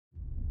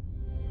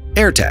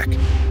Airtec,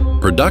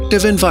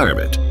 productive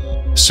environment,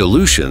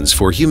 solutions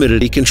for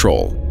humidity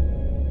control.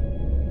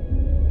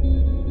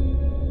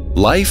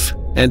 Life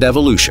and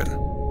evolution.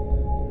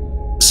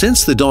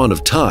 Since the dawn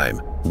of time,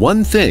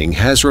 one thing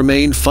has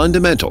remained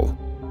fundamental: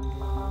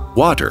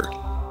 water.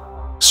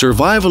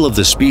 Survival of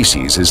the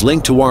species is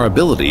linked to our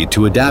ability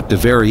to adapt to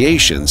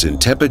variations in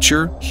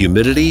temperature,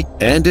 humidity,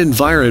 and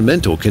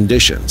environmental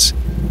conditions.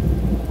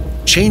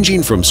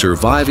 Changing from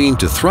surviving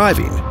to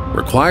thriving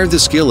required the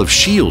skill of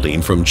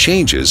shielding from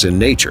changes in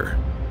nature.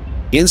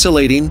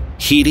 Insulating,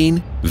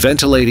 heating,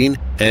 ventilating,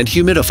 and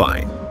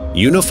humidifying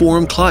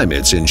uniform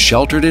climates in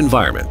sheltered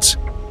environments,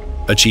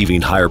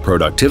 achieving higher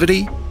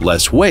productivity,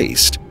 less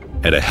waste,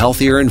 and a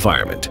healthier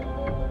environment.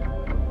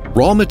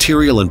 Raw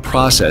material and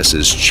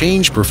processes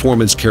change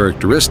performance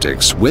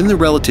characteristics when the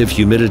relative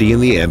humidity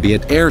in the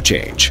ambient air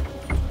change.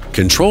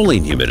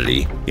 Controlling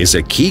humidity is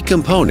a key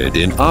component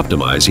in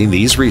optimizing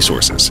these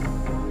resources.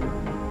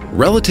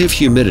 Relative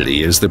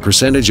humidity is the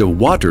percentage of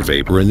water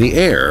vapor in the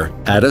air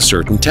at a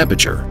certain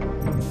temperature.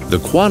 The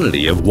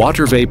quantity of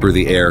water vapor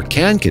the air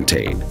can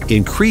contain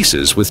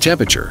increases with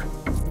temperature.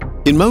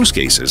 In most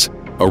cases,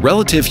 a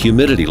relative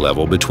humidity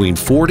level between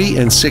 40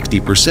 and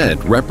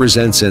 60%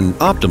 represents an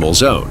optimal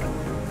zone.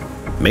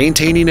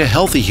 Maintaining a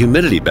healthy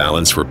humidity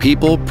balance for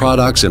people,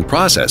 products, and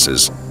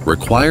processes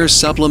requires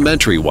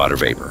supplementary water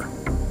vapor.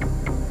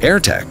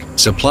 Airtec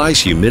supplies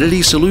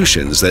humidity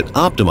solutions that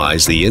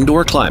optimize the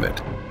indoor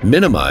climate,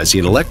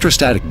 minimizing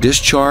electrostatic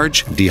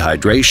discharge,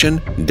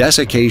 dehydration,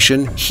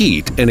 desiccation,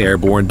 heat, and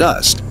airborne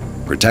dust,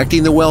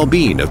 protecting the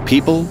well-being of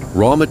people,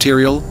 raw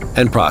material,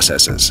 and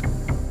processes.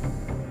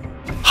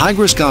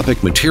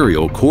 Hygroscopic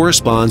material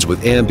corresponds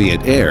with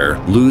ambient air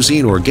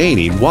losing or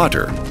gaining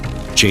water,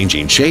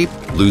 changing shape,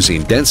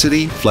 losing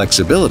density,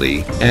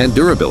 flexibility, and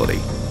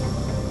durability.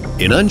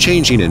 In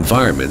unchanging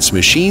environments,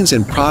 machines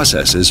and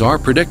processes are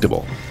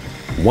predictable.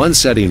 One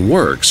setting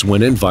works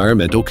when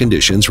environmental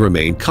conditions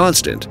remain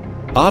constant,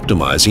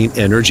 optimizing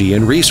energy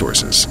and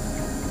resources.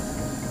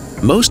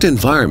 Most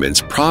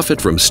environments profit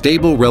from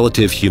stable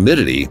relative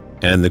humidity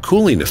and the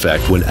cooling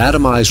effect when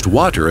atomized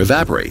water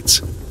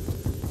evaporates.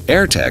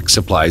 Airtec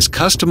supplies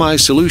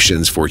customized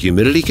solutions for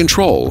humidity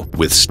control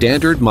with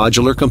standard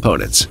modular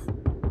components.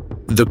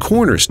 The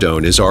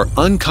cornerstone is our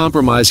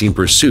uncompromising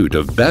pursuit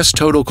of best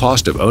total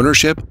cost of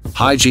ownership,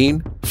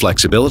 hygiene,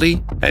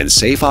 flexibility, and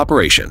safe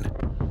operation.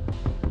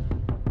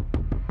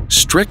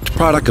 Strict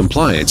product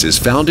compliance is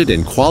founded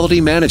in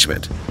quality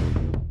management,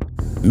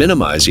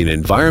 minimizing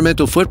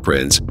environmental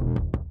footprints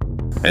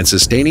and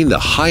sustaining the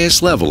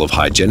highest level of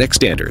hygienic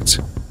standards.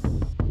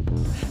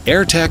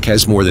 Airtec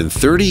has more than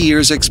 30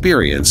 years'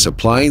 experience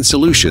supplying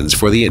solutions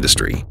for the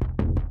industry.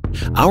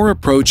 Our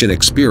approach and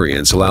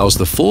experience allows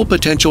the full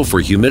potential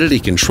for humidity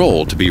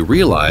control to be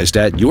realized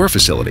at your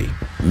facility,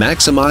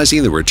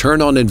 maximizing the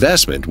return on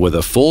investment with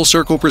a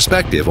full-circle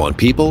perspective on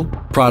people,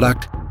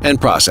 product,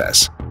 and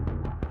process.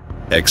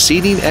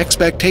 Exceeding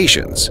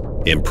expectations,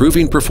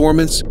 improving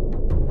performance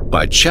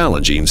by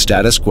challenging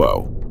status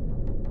quo.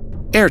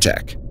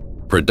 Airtec,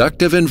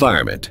 productive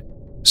environment,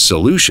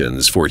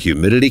 solutions for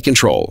humidity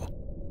control.